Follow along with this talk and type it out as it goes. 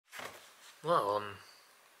Well, on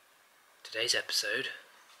today's episode,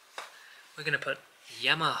 we're going to put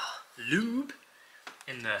YAMALUBE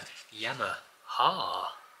in the Yamaha.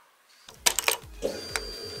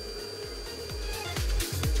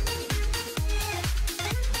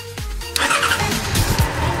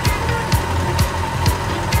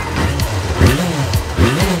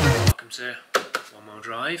 Welcome to One More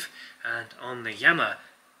Drive, and on the Yamaha,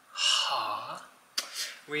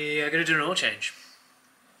 we are going to do an oil change.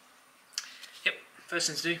 Yep, first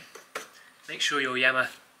thing to do, make sure your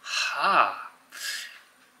Yamaha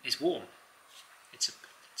is warm. It's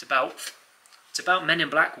about Men in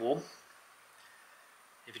Black warm.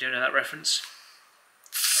 If you don't know that reference,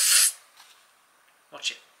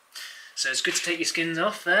 watch it. So it's good to take your skins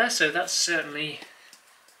off there, so that's certainly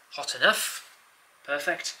hot enough.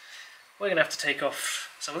 Perfect. We're going to have to take off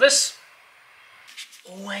some of this.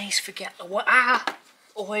 Always forget the what?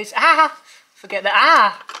 Always forget the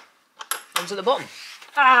ones at the bottom.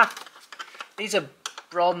 These are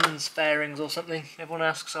bronze fairings or something. Everyone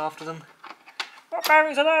asks after them. What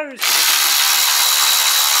fairings are those?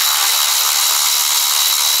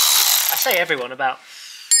 I say everyone, about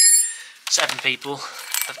 7 people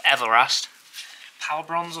have ever asked. Power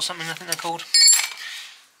bronze or something, I think they're called.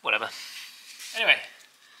 Whatever. Anyway,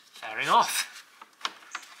 fairing off.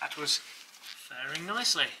 That was fairing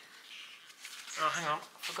nicely. Oh, hang on,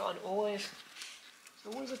 I've forgotten always.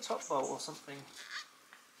 There's always a top bolt or something.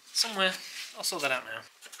 Somewhere. I'll sort that out now.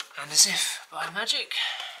 And as if by magic,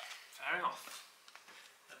 fairing off.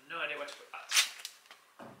 I have no idea where to put that.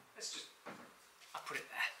 I'll put it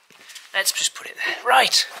there. Let's just put it there.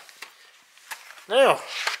 Right. Now,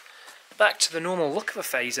 back to the normal look of a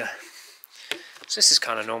phaser. So this is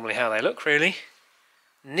kind of normally how they look, really.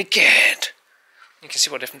 Naked. You can see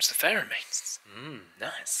what difference the fairing makes.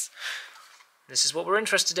 Nice. This is what we're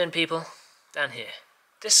interested in, people. Down here.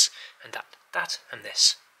 This and that. That and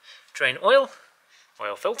this. Drain oil.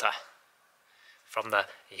 Oil filter. From the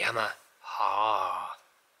Yamaha.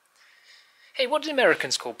 Hey, what do the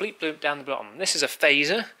Americans call bleep bloop down the bottom? This is a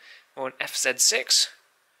Fazer or an FZ6.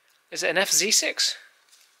 Is it an FZ6?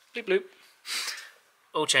 Bleep bloop.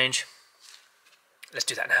 Oil change. Let's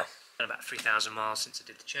do that now. Been about 3,000 miles since I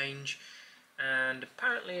did the change, and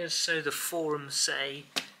apparently, as so the forums say,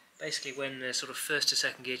 basically when the sort of first to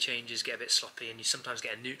second gear changes get a bit sloppy and you sometimes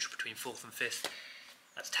get a neutral between 4th and 5th,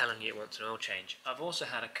 that's telling you it wants an oil change. I've also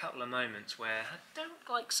had a couple of moments where I don't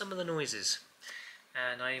like some of the noises,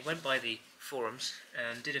 and I went by the forums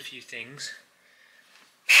and did a few things.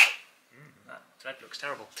 That thread looks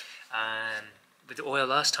terrible. With the oil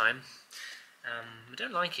last time, I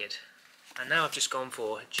don't like it. And now I've just gone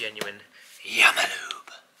for genuine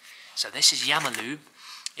YAMALUBE. So this is YAMALUBE,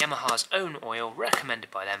 Yamaha's own oil, recommended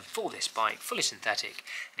by them for this bike, fully synthetic.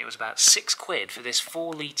 And it was about £6 for this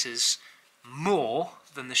 4 litres more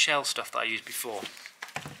than the Shell stuff that I used before.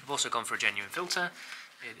 I've also gone for a genuine filter.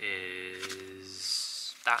 It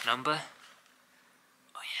is that number.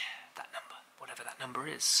 Oh yeah, that number, whatever that number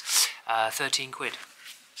is. £13. So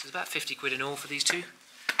it's about £50 in all for these two.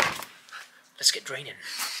 Let's get draining.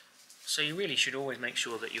 So you really should always make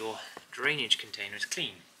sure that your drainage container is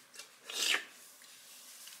clean.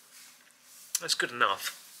 That's good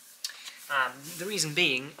enough. The reason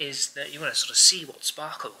being is that you want to sort of see what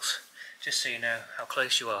sparkles, just so you know how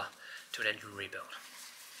close you are to an engine rebuild.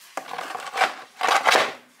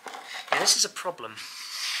 Yeah, this is a problem.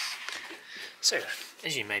 So,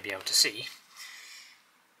 as you may be able to see,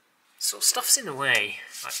 sort of stuff's in the way,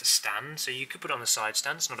 like the stand, so you could put it on the side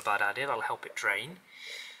stand. It's not a bad idea, that'll help it drain.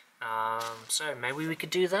 So maybe we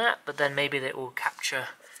could do that, but then maybe that will capture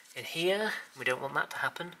in here. We don't want that to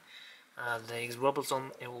happen. The wobbles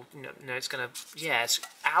on, it will, no, it's gonna, yeah, it's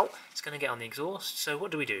out. It's gonna get on the exhaust. So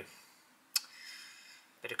what do we do?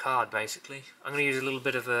 Bit of card, basically. I'm gonna use a little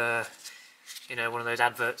bit of a, one of those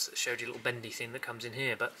adverts that showed you a little bendy thing that comes in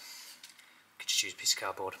here, but you could just use a piece of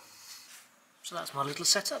cardboard. So that's my little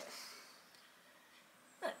setup.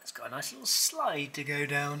 It's got a nice little slide to go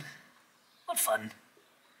down. What fun!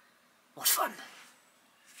 What fun!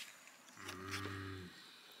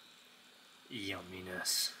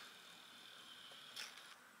 Yumminess.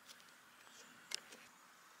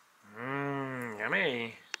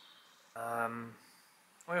 Yummy.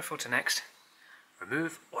 Oil filter next.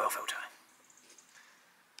 Remove oil filter.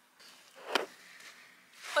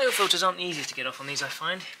 Oil filters aren't easy to get off on these, I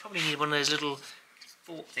find. You probably need one of those little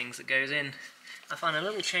fork things that goes in. I find a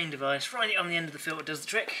little chain device right on the end of the filter does the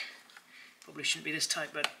trick. Probably shouldn't be this tight,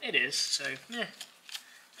 but it is, so yeah.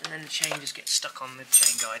 And then the chain just gets stuck on the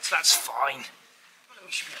chain guide, so that's fine.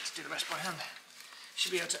 We should be able to do the rest by hand. We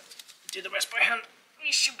should be able to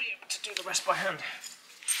do the rest by hand.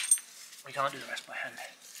 We can't do the rest by hand.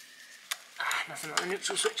 Ah, nothing like the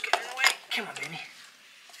neutral switch getting in the way. Come on, baby.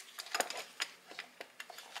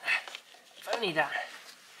 If only that.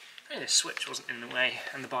 If only the switch wasn't in the way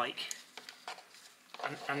and the bike.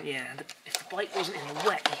 And yeah, if the bike wasn't in the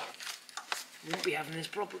way, we wouldn't be having this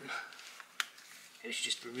problem. Maybe we should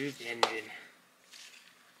just remove the engine.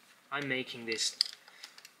 I'm making this.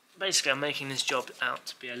 Basically, I'm making this job out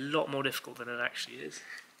to be a lot more difficult than it actually is.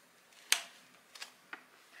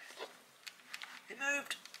 It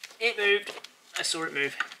moved! It moved! I saw it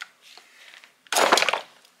move.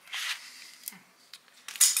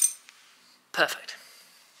 Perfect.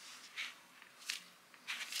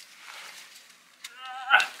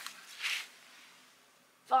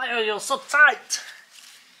 Fire, you're so tight!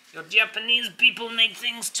 Your Japanese people make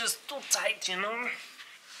things just too tight, you know?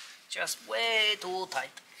 Just way too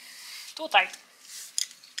tight. Too tight.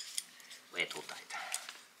 Way too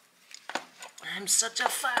tight. I'm such a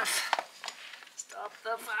faff. Stop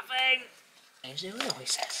the faffing. Change the oil, he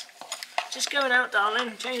says. Just going out,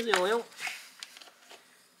 darling. Change the oil.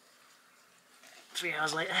 3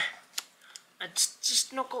 hours later. It's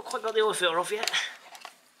just not quite got the oil filter off yet.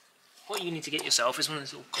 What you need to get yourself is one of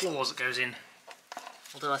those little claws that goes in.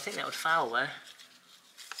 Although I think that would foul there.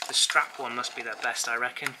 The strap one must be the best, I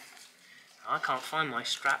reckon. I can't find my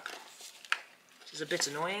strap, which is a bit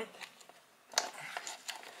annoying.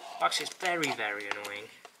 Actually, it's very, very annoying.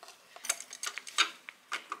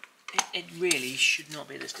 It really should not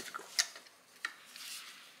be this difficult.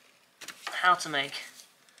 How to make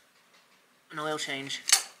an oil change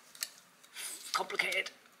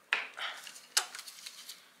complicated.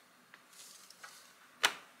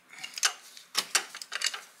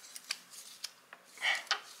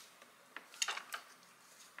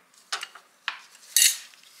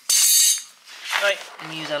 Right,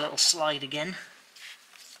 and use our little slide again.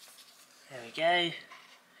 There we go. I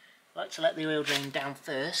like to let the oil drain down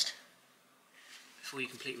first before you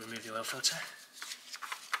completely remove the oil filter.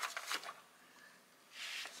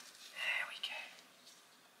 There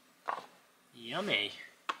we go. Yummy.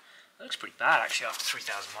 That looks pretty bad actually after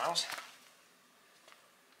 3,000 miles.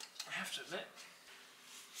 I have to admit.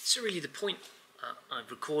 So really the point I've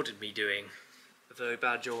recorded me doing a very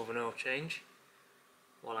bad job of an oil change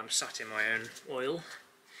while I'm sat in my own oil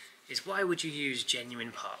is why would you use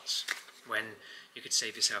genuine parts when you could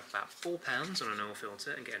save yourself about £4 on an oil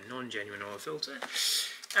filter and get a non-genuine oil filter,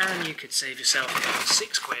 and you could save yourself about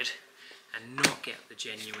 £6 and not get the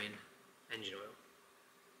genuine engine oil?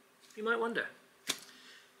 You might wonder.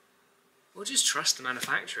 Well, just trust the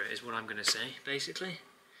manufacturer is what I'm going to say, basically.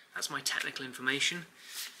 That's my technical information.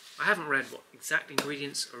 I haven't read what exact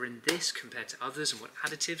ingredients are in this compared to others and what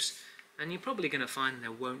additives, and you're probably going to find they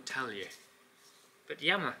won't tell you. But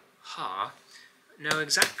Yamaha know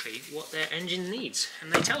exactly what their engine needs,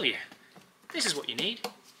 and they tell you, this is what you need.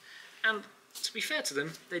 And to be fair to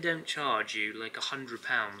them, they don't charge you like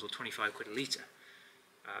 £100 or 25 quid a litre.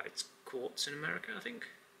 It's quarts in America, I think,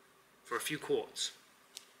 for a few quarts.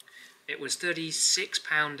 It was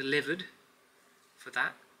 £36 delivered for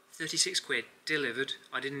that. 36 quid delivered.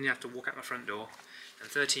 I didn't even have to walk out my front door,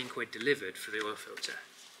 and 13 quid delivered for the oil filter.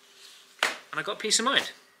 And I got peace of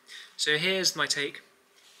mind. So here's my take.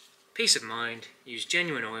 Peace of mind, use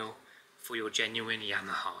genuine oil for your genuine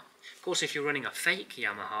Yamaha. Of course, if you're running a fake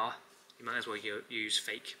Yamaha, you might as well use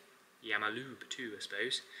fake YAMALUBE too, I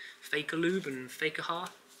suppose. Fake-a-lube and fake-a-ha?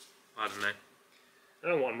 I don't know. I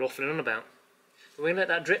don't know what I'm ruffling on about. But we're going to let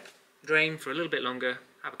that drip, drain for a little bit longer,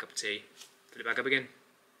 have a cup of tea, put it back up again.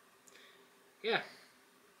 Yeah,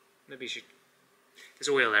 maybe you should. There's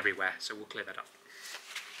oil everywhere, so we'll clear that up.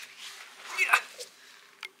 Yeah.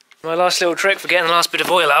 My last little trick for getting the last bit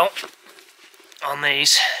of oil out on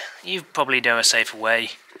these, you probably know a safer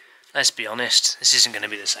way. Let's be honest, this isn't going to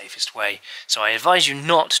be the safest way. So I advise you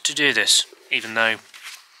not to do this, even though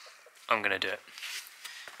I'm going to do it.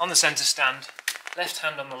 On the centre stand, left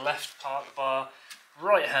hand on the left part of the bar,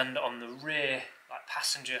 right hand on the rear, like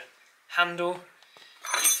passenger handle.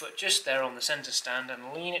 Your foot just there on the centre stand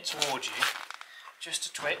and lean it towards you, just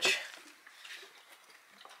a twitch.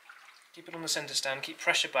 Keep it on the centre stand, keep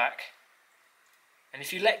pressure back. And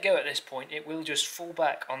if you let go at this point, it will just fall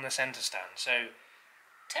back on the centre stand. So,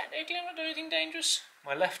 technically I'm not doing anything dangerous.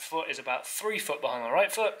 My left foot is about 3 foot behind my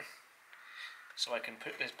right foot. So I can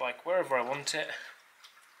put this bike wherever I want it.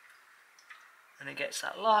 And it gets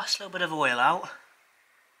that last little bit of oil out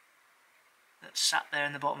that's sat there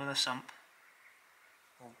in the bottom of the sump.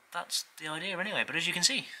 Well, that's the idea anyway, but as you can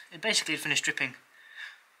see, it basically had finished dripping.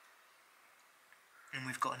 And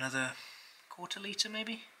we've got another quarter litre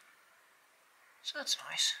maybe. So that's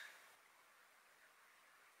nice.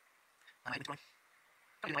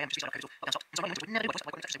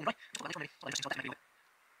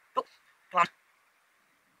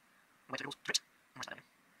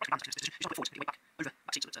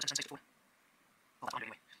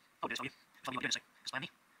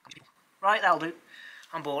 Right, that'll do.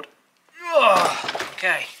 I'm bored. Ugh.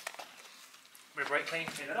 Okay. Bit of brake clean,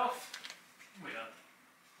 clean it off. We're done.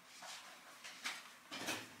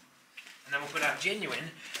 And then we'll put out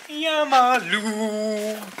genuine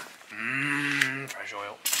YAMALUBE. Fresh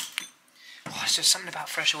oil. Oh, it's just something about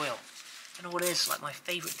fresh oil. I don't know what it is, it's like my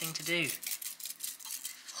favourite thing to do.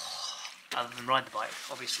 Other than ride the bike,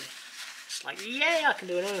 obviously. It's like, yeah, I can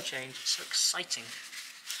do an oil change. It's so exciting.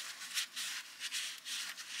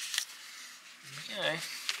 There we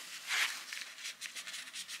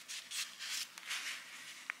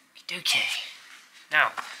go. Okay.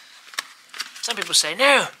 Now, some people say,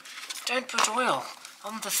 no, don't put oil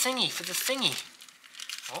on the thingy for the thingy.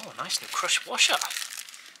 Oh, nice new crush washer.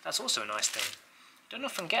 That's also a nice thing. Don't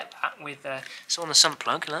often get that with, so on the sump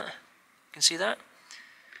plug, look. You can see that?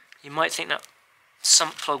 You might think that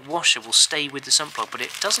sump plug washer will stay with the sump plug, but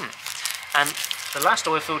it doesn't. And the last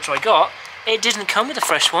oil filter I got, it didn't come with a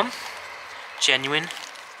fresh one. Genuine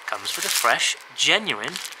comes with a fresh,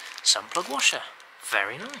 genuine sump plug washer.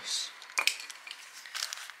 Very nice.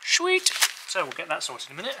 Sweet. So we'll get that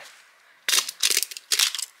sorted in a minute.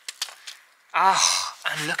 Ah,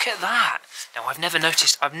 and look at that. Now I've never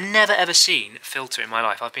noticed, I've never ever seen a filter in my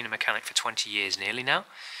life. I've been a mechanic for 20 years nearly now.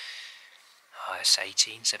 Oh, it's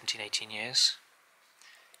 17, 18 years.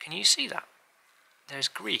 Can you see that? There's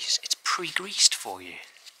grease. It's pre-greased for you.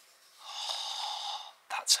 Oh,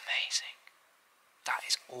 that's amazing. That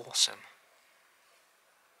is awesome.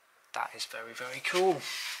 That is very, very cool.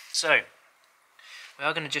 So, we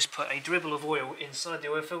are going to just put a dribble of oil inside the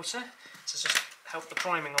oil filter to just help the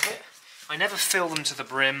priming of it. I never fill them to the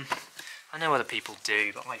brim. I know other people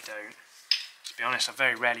do, but I don't. To be honest, I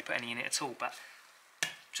very rarely put any in it at all, but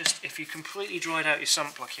just if you completely dried out your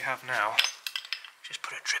sump like you have now, just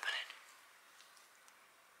put a dribble in.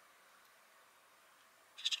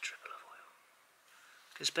 Just a dribble of oil.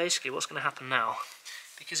 Because basically what's going to happen now,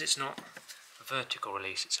 because it's not a vertical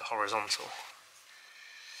release, it's a horizontal.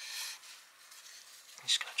 I'm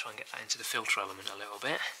just going to try and get that into the filter element a little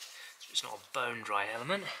bit, so it's not a bone dry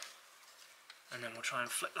element. And then we'll try and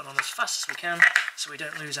flick that on as fast as we can so we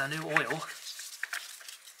don't lose our new oil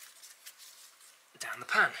down the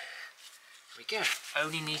pan. There we go.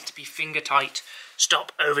 Only needs to be finger tight.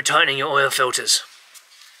 Stop over tightening your oil filters.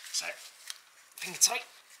 So, finger tight.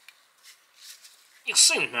 You'll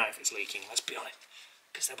soon know if it's leaking, let's be honest,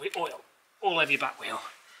 because there'll be oil all over your back wheel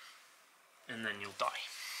and then you'll die.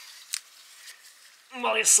 And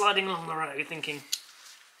while you're sliding along the road thinking,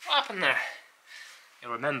 what happened there?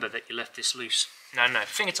 You'll remember that you left this loose. No,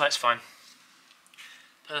 finger tight's fine.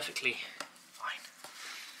 Perfectly fine.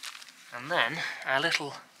 And then our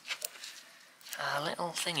little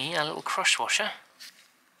thingy, our little crush washer.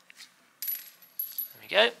 There we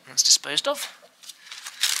go, that's disposed of.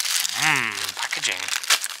 Packaging.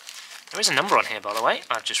 There is a number on here, by the way,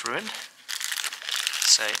 I've just ruined.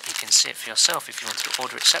 So you can see it for yourself if you wanted to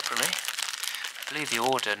order it separately. I believe the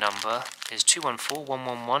order number is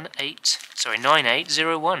 2141118,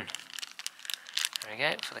 9801. There we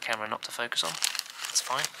go, for the camera not to focus on. That's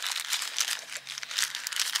fine.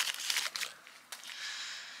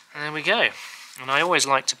 And there we go. And I always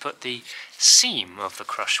like to put the seam of the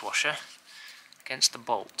crush washer against the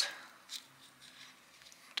bolt.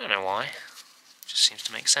 Don't know why. Just seems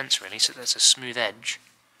to make sense really, so there's a smooth edge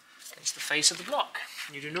against the face of the block.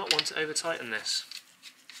 You do not want to over tighten this.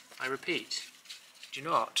 I repeat, do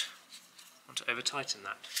not want to over tighten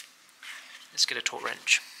that. Let's get a torque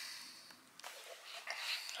wrench.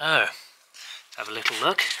 Oh, let's have a little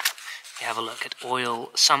look. We have a look at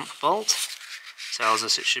oil sump bolt. Tells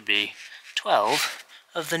us it should be 12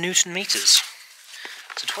 of the Newton meters.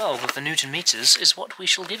 So 12 of the Newton meters is what we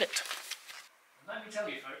shall give it. And let me tell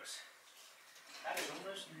you folks, that is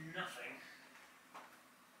almost nothing.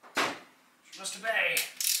 You must obey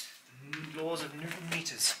the laws of Newton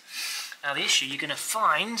meters. Now the issue you're going to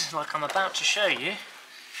find, like I'm about to show you,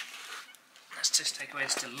 let's just take away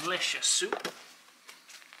this delicious soup,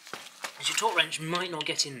 is your torque wrench might not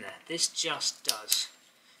get in there. This just does.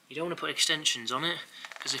 You don't want to put extensions on it,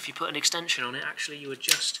 because if you put an extension on it, actually you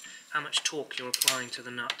adjust how much torque you're applying to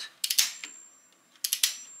the nut.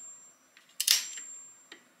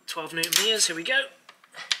 12 Newton meters, here we go.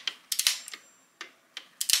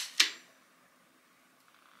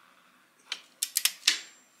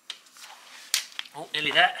 Oh,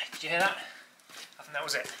 nearly there. Did you hear that? I think that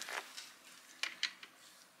was it.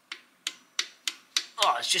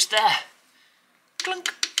 Oh, it's just there.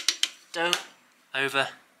 clunk. Don't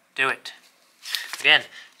overdo it. Again,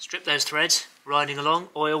 strip those threads, riding along,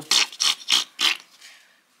 oil,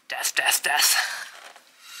 death, death, death.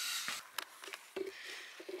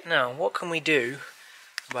 Now, what can we do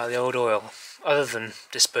about the old oil, other than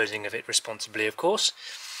disposing of it responsibly, of course?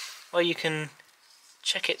 Well, you can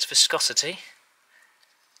check its viscosity.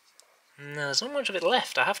 No, there's not much of it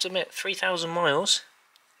left, I have to admit. 3,000 miles.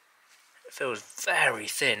 It feels very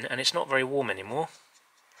thin, and it's not very warm anymore.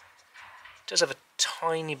 It does have a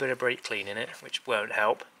tiny bit of brake clean in it, which won't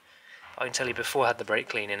help. I can tell you, before I had the brake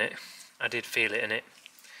clean in it, I did feel it in it.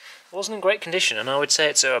 It wasn't in great condition, and I would say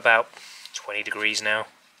it's at about 20 degrees now.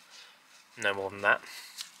 No more than that.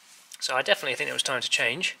 So I definitely think it was time to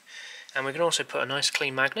change. And we can also put a nice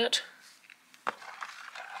clean magnet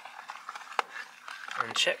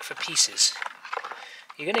and check for pieces.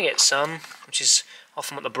 You're going to get some, which is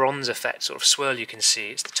often what the bronze effect sort of swirl you can see.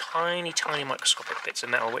 It's the tiny, tiny microscopic bits of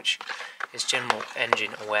metal, which is general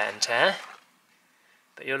engine wear and tear.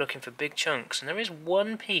 But you're looking for big chunks, and there is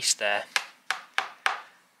one piece there.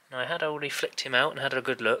 Now, I had already flicked him out and had a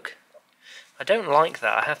good look. I don't like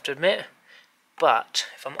that, I have to admit. But,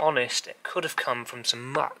 if I'm honest, it could have come from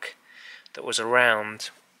some muck that was around,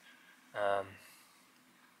 that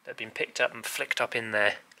had been picked up and flicked up in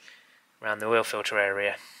there, around the oil filter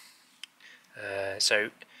area. So,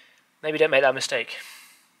 maybe don't make that mistake.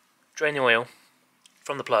 Drain the oil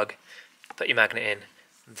from the plug, put your magnet in,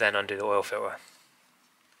 then undo the oil filter.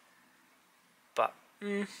 But,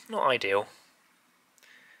 not ideal.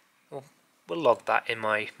 We'll log that in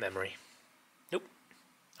my memory. Nope,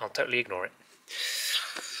 I'll totally ignore it.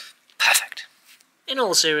 Perfect. In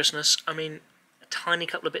all seriousness, I mean, a tiny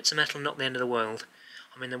couple of bits of metal, not the end of the world.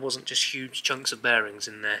 I mean, there wasn't just huge chunks of bearings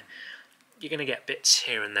in there. You're going to get bits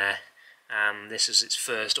here and there. This is its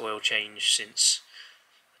first oil change since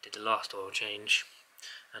I did the last oil change,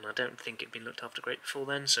 and I don't think it'd been looked after great before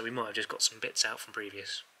then, so we might have just got some bits out from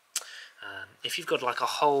previous. If you've got like a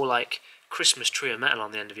whole Christmas tree of metal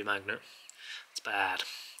on the end of your magnet, it's bad.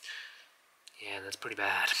 Yeah, that's pretty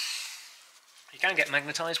bad. You can get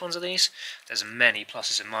magnetised ones of these. There's many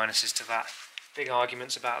pluses and minuses to that. Big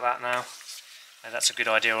arguments about that now. Whether that's a good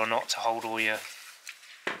idea or not to hold all the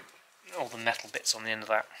metal bits on the end of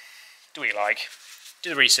that. Do what you like.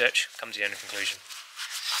 Do the research. Come to your own conclusion.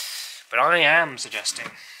 But I am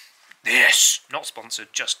suggesting this. Not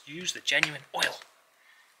sponsored. Just use the genuine oil.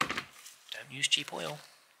 Don't use cheap oil.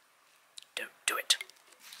 Don't do it.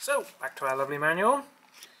 So, back to our lovely manual.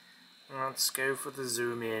 Let's go for the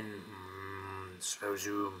zoom in. Slow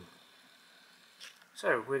zoom.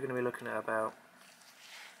 So, we're going to be looking at about,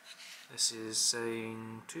 this is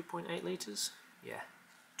saying 2.8 litres? Yeah.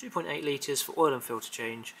 2.8 litres for oil and filter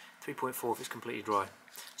change, 3.4 if it's completely dry.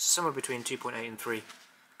 So somewhere between 2.8 and 3,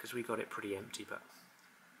 because we got it pretty empty, but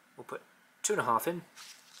we'll put 2.5 in,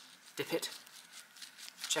 dip it,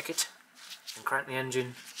 check it, and crank the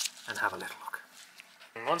engine, and have a little look.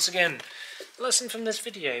 And once again, lesson from this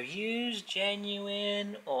video, use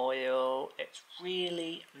genuine oil. It's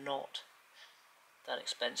really not that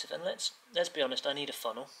expensive, and let's be honest, I need a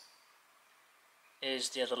funnel, is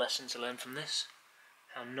the other lesson to learn from this.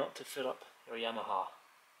 How not to fill up your Yamaha.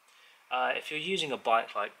 If you're using a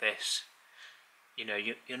bike like this, you know,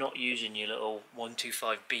 you're not using your little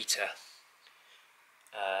 125 beta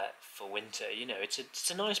for winter. You know,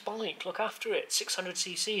 it's a nice bike. Look after it. 600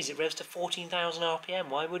 cc's. It revs to 14,000 RPM.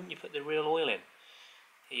 Why wouldn't you put the real oil in?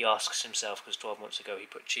 He asks himself because 12 months ago he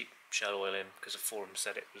put cheap Shell oil in because a forum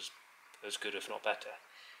said it was as good if not better.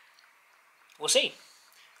 We'll see.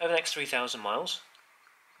 Over the next 3,000 miles,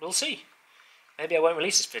 we'll see. Maybe I won't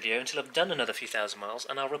release this video until I've done another few thousand miles,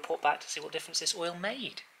 and I'll report back to see what difference this oil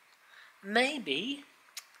made. Maybe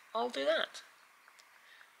I'll do that.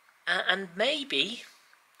 And maybe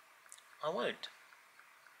I won't.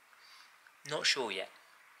 Not sure yet.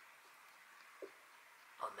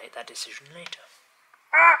 I'll make that decision later.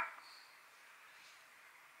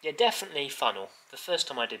 Yeah, definitely funnel. The first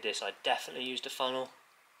time I did this, I definitely used a funnel,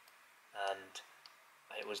 and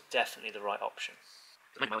it was definitely the right option.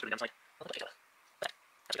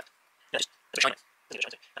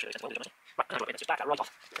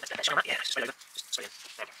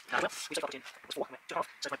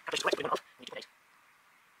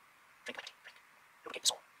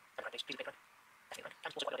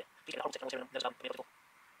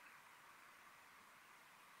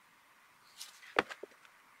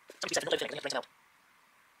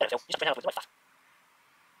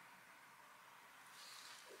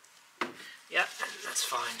 Yeah, that's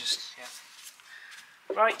fine, just,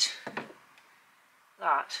 yeah. Right,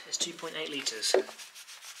 that is 2.8 litres,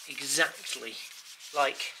 exactly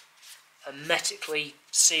like hermetically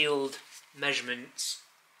sealed measurements,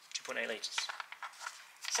 2.8 litres.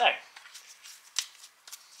 So,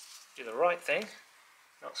 do the right thing,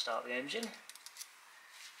 not start the engine, which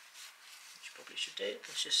you probably should do.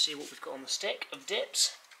 Let's just see what we've got on the stick of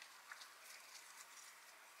dips.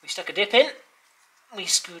 We stuck a dip in, we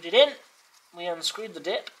screwed it in, we unscrewed the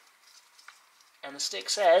dip, and the stick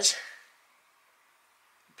says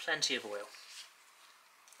plenty of oil.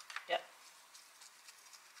 Yep,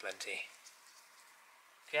 plenty.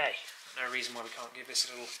 Okay, no reason why we can't give this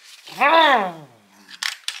a little.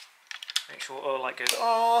 Make sure oil light goes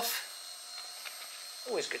off.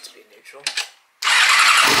 Always good to be in neutral.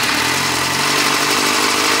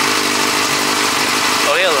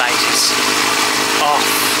 Oil light is off.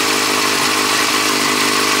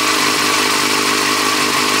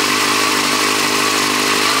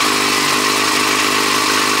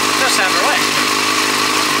 Does sound right.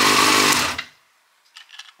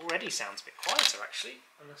 Already sounds a bit quieter actually,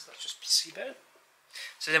 unless that's just placebo.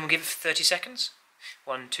 So then we'll give it 30 seconds.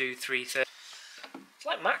 1, 2, 3, 30. It's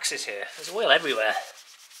like Max's here. There's oil everywhere.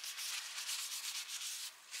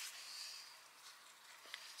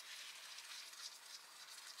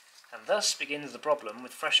 And thus begins the problem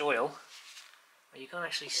with fresh oil, where you can't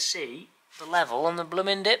actually see the level on the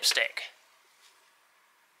blooming dipstick.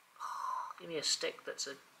 Give me a stick that's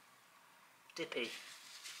a dippy.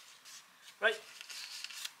 Right.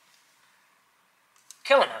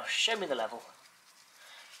 Come on now, show me the level.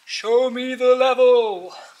 Show me the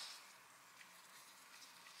level!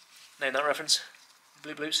 Name that reference.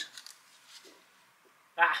 Blue Blues.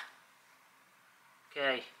 Ah!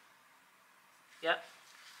 Okay. Yep.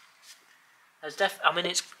 There's I mean,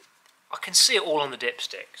 I can see it all on the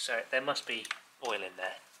dipstick, so there must be oil in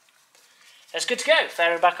there. That's good to go.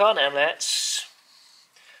 Fairing back on, and let's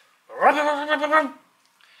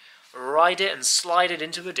ride it and slide it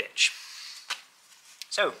into the ditch.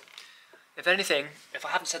 So, if anything, if I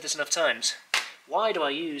haven't said this enough times, why do I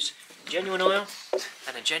use genuine oil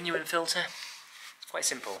and a genuine filter? It's quite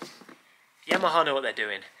simple. Yamaha know what they're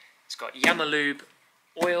doing. It's got YAMALUBE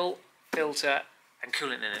oil, filter and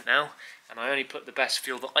coolant in it now, and I only put the best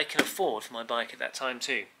fuel that I can afford for my bike at that time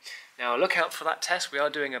too. Now look out for that test. We are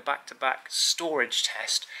doing a back-to-back storage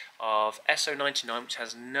test of SO99, which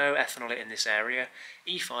has no ethanol in this area,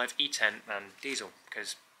 E5, E10 and diesel,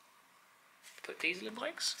 because put diesel in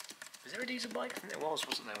bikes? Was there a diesel bike? I think there was,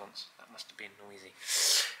 wasn't there once? That must have been noisy.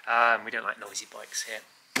 We don't like noisy bikes here.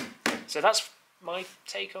 So that's my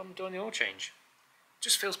take on doing the oil change.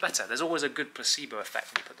 Just feels better. There's always a good placebo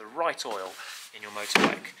effect when you put the right oil in your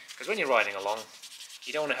motorbike. Because when you're riding along,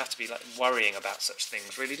 you don't want to have to be like worrying about such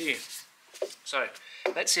things, really, do you? So,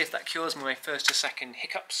 let's see if that cures my first to second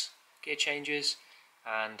hiccups, gear changes,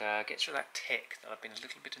 and gets rid of that tick that I've been a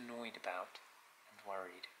little bit annoyed about and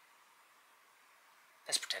worried.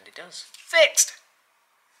 Let's pretend it does. Fixed!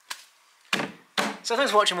 So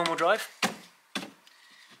thanks for watching One More Drive.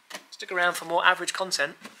 Stick around for more average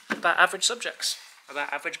content about average subjects,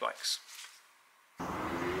 about average bikes.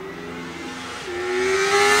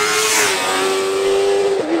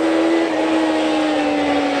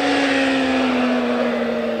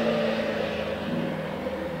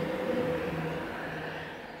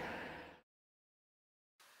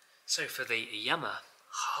 So for the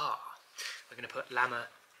Yamaha, we're going to put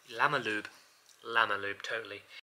YAMALUBE totally.